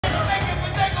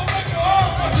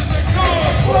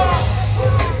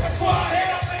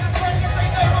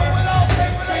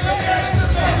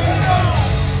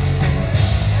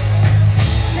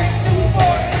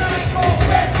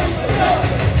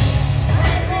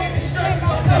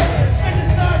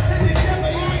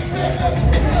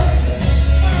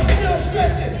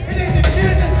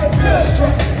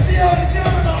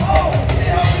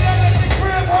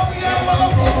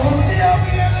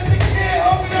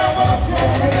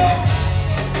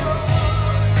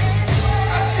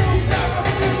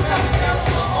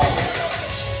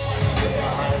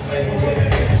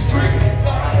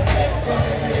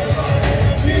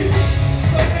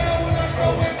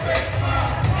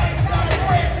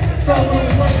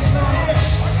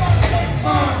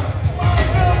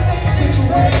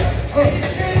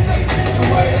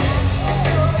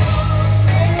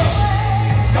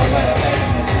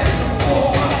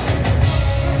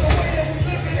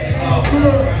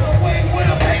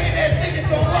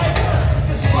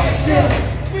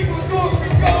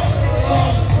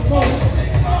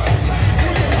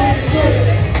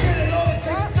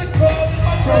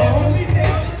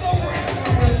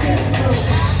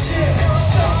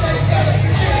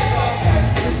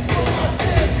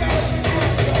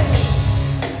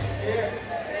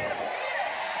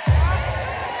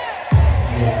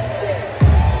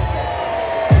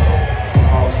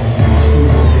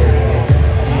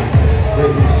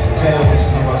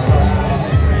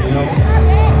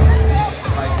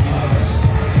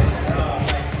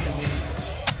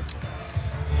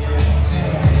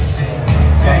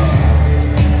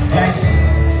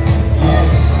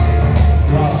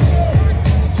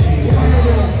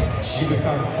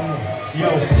Yo,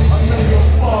 I'm your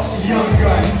sparks, young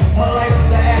gun. My life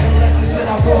was an adolescence and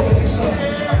I rolled through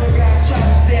something. Other guys tried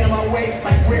to stand in my way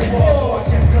like brick walls, so I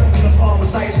kept guns in the palm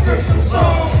as I scripts from song.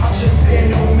 I shouldn't fear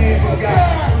no man but God,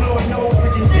 so Lord knows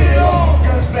we can get it on.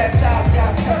 Guns baptized,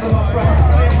 guys testing my pride.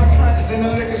 Clear my conscience in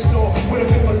the liquor store with a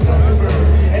bit of Thunderbird,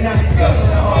 and I be guzzling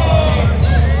the heart.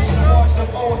 Washed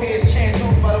up old heads, chant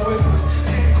by the whispers.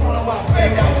 See the corner while I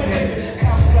banged out the niggas.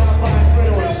 Cops drive by and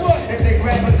threat on us. If they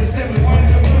grab us, assembly, one of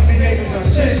them loosey niggas done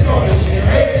shit's going to shit.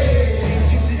 Hey,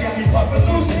 juicy got me puffin'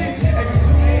 loosies. Every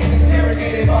 2 days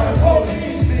interrogated by the police.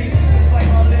 You see, it's like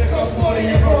my live costs more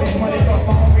than your rollies. Money costs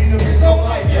my homie niggas so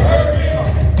life, you heard me?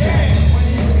 Damn, when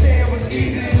you would say it was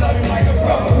easy, they love him like a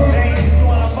brother. They ain't just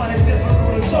doing, I find it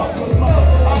difficult to talk to his mother.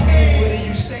 I mean, what do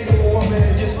you say to a woman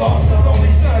that just lost her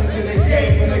only sons in the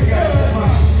game and the guns in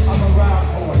mine? I'ma ride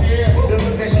for it. The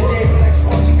look that she gave me like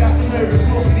sports, she got some nerves.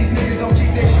 Most of these niggas don't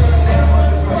keep their girl down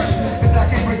under pressure. Cause I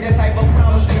can't break that type of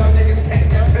promise. Y'all niggas paint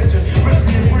that picture. Risk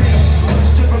me and freedom.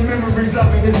 Strip of memories of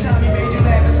it. The time he made you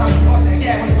laugh, the time you lost that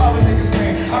scat when other niggas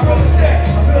ran. I rather stack.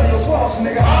 I'm really your sparks,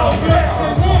 nigga. I don't back.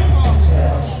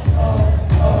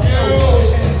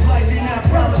 And it's like they not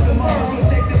promised tomorrow, so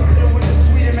take the bitter with the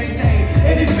sweet and maintain.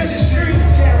 In these vicious streets,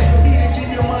 carry your heat and keep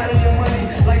your mind and your money.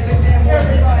 Like some damn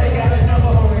everybody got a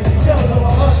number on me. Tell them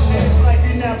I'm hustling. It's like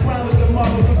they not promised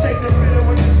tomorrow, so take the bitter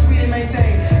with the sweet and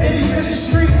maintain. In these vicious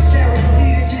streets, carry your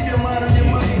heat and keep your mind on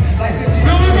your money. Like some damn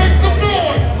everybody got a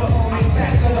number on me.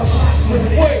 Back to the block.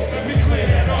 Wait, let me clear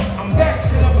that up. I'm back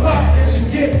to the block that you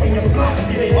get when your block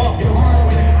get it up. You're hard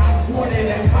when that hot water in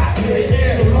that pot hit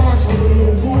it. You're large with a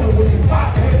little water when you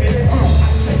pop it. I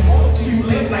say, to you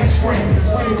late night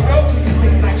scramblers. To you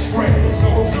late night scramblers.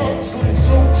 Sling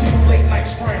so to you late night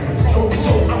scramblers. Yo,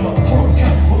 I'm a drunk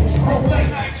cat crooks, bro. Late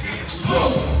night kids.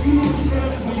 You lose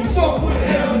friends when you fuck with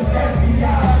him.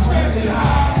 FBI, Brandon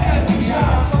High,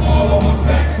 FBI, all on my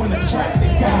back when I track the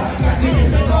guy. Got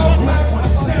niggas in all black when I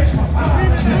snatch my eye.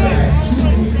 Too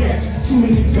many gas, too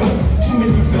many guns, too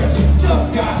many vests.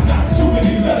 Tough guys, not too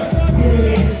many left.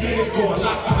 Really ain't dead, going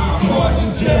locked behind bars in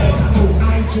jail. I know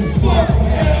I ain't too far from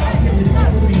hell. I spent the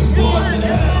night with these bars in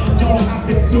hell. Don't know I've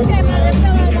been doing something.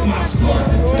 Look at my scars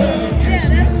and tell. Catch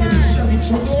me up in the Chevy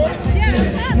truck, slightly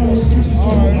dead. No excuses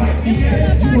when you might be in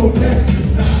it. You know that's the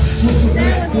sign. Twist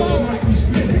around, go slightly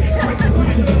spinning. Crack the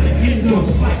window, the window,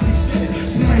 slightly sitting.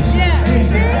 Smash,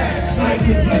 haze and ash,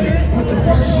 slightly blended. Put the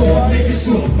first show on niggas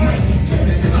so it might be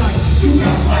tempted. Like, you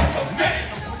got like a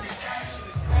minute.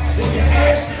 Then your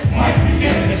ass might be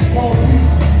in small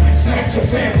pieces. Snatch your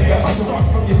family up. I start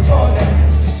from your jaw down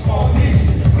to small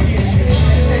pieces.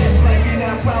 It's like you're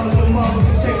not promised the mother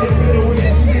to take the bitter with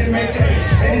this sweet and maintain.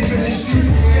 And it's just a street.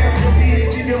 Carry your beat and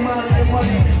keep your mind on your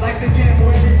money. Like the gamble,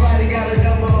 everybody got a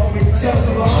number on me. Tells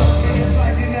them all. And it's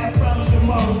like you're not promised the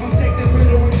mother to take the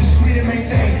bitter with the sweet and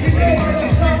maintain. And it's just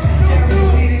a street. Carry your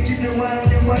beat and keep your mind on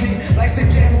your money. Like the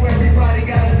gamble, everybody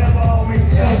got a number on me.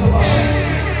 Tells them all.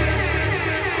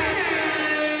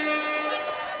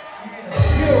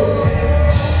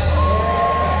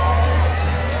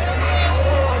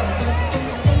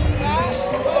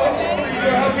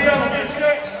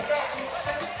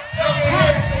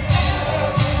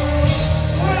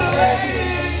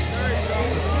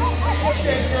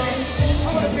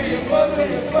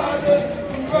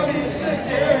 Brother and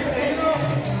sister, everything, you know.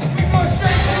 We go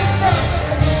straight to the top.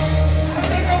 I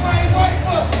think I might wipe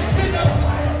up, you know.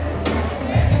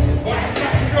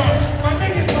 My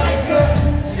niggas like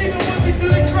she been with me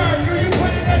through the crowd, girl. You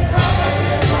put in that time like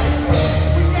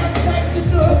we got tight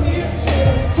just to hook you.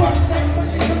 Talk tight,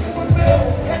 pushing cooking for bill.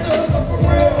 Had to hook up for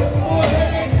real. More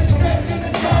headaches and stress, cause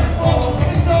it's trying to ball.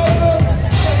 It's all good.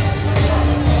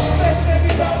 Best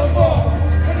baby dollar ball.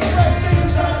 And the rest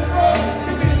niggas trying to roll.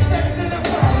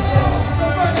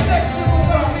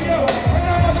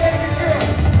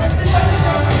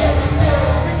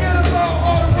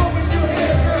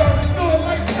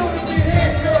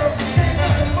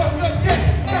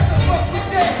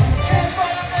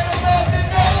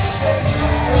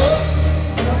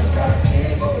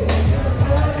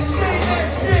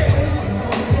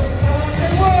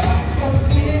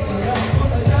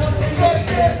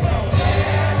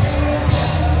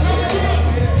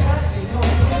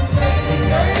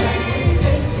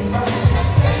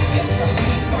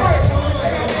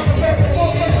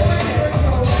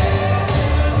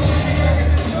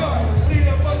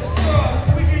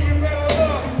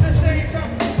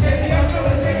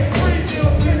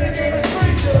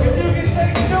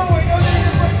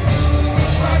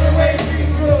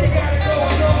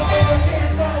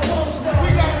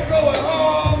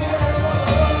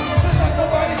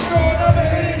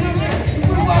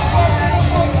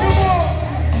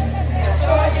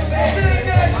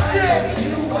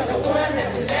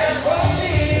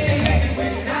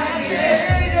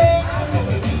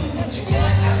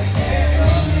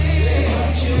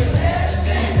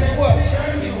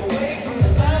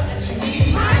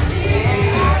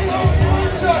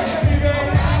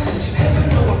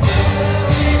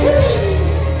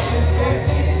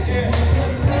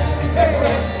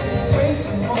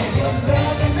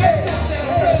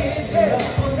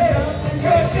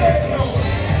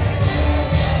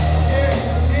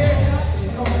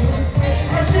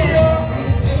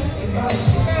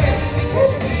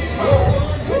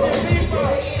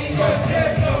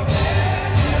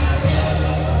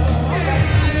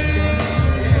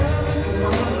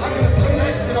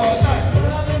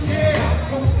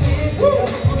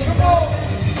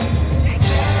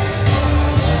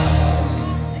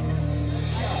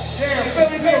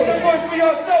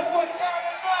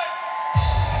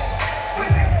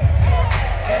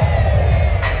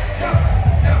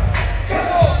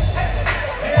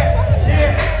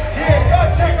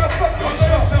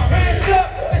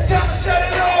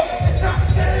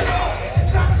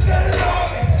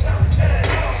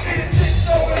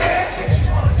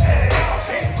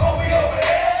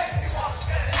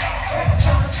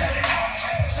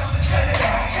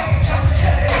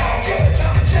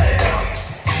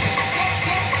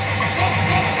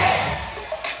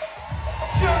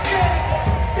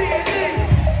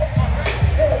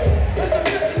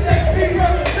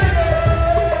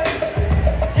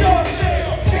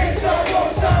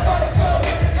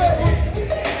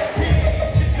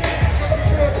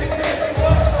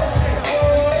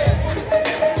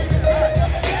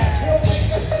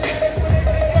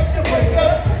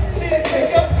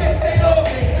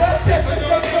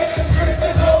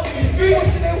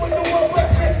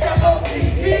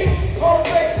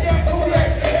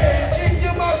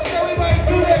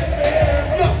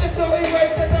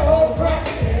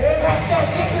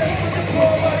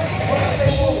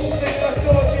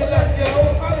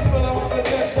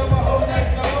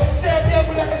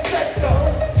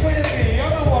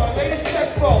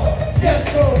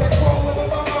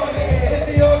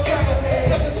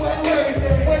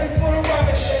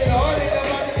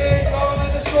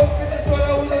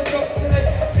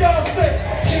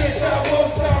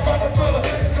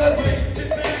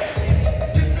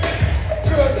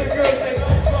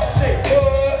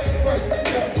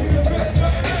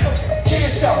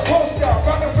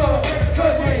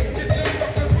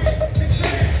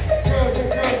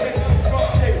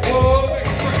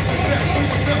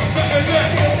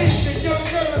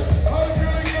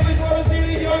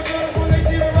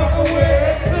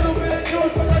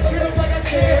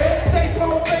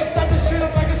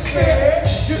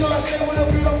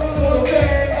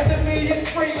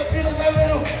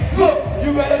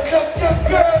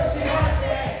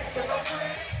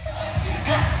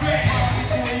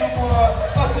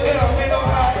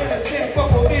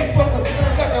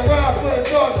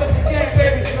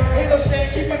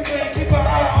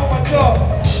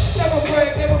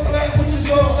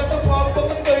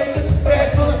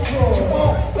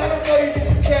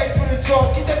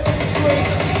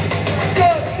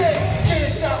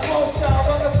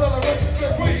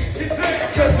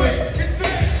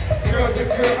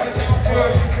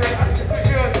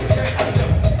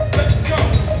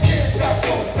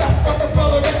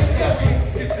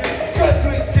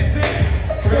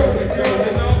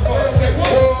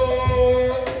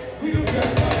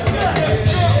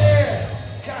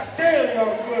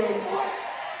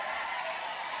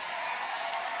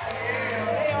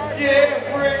 Yeah,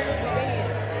 friend.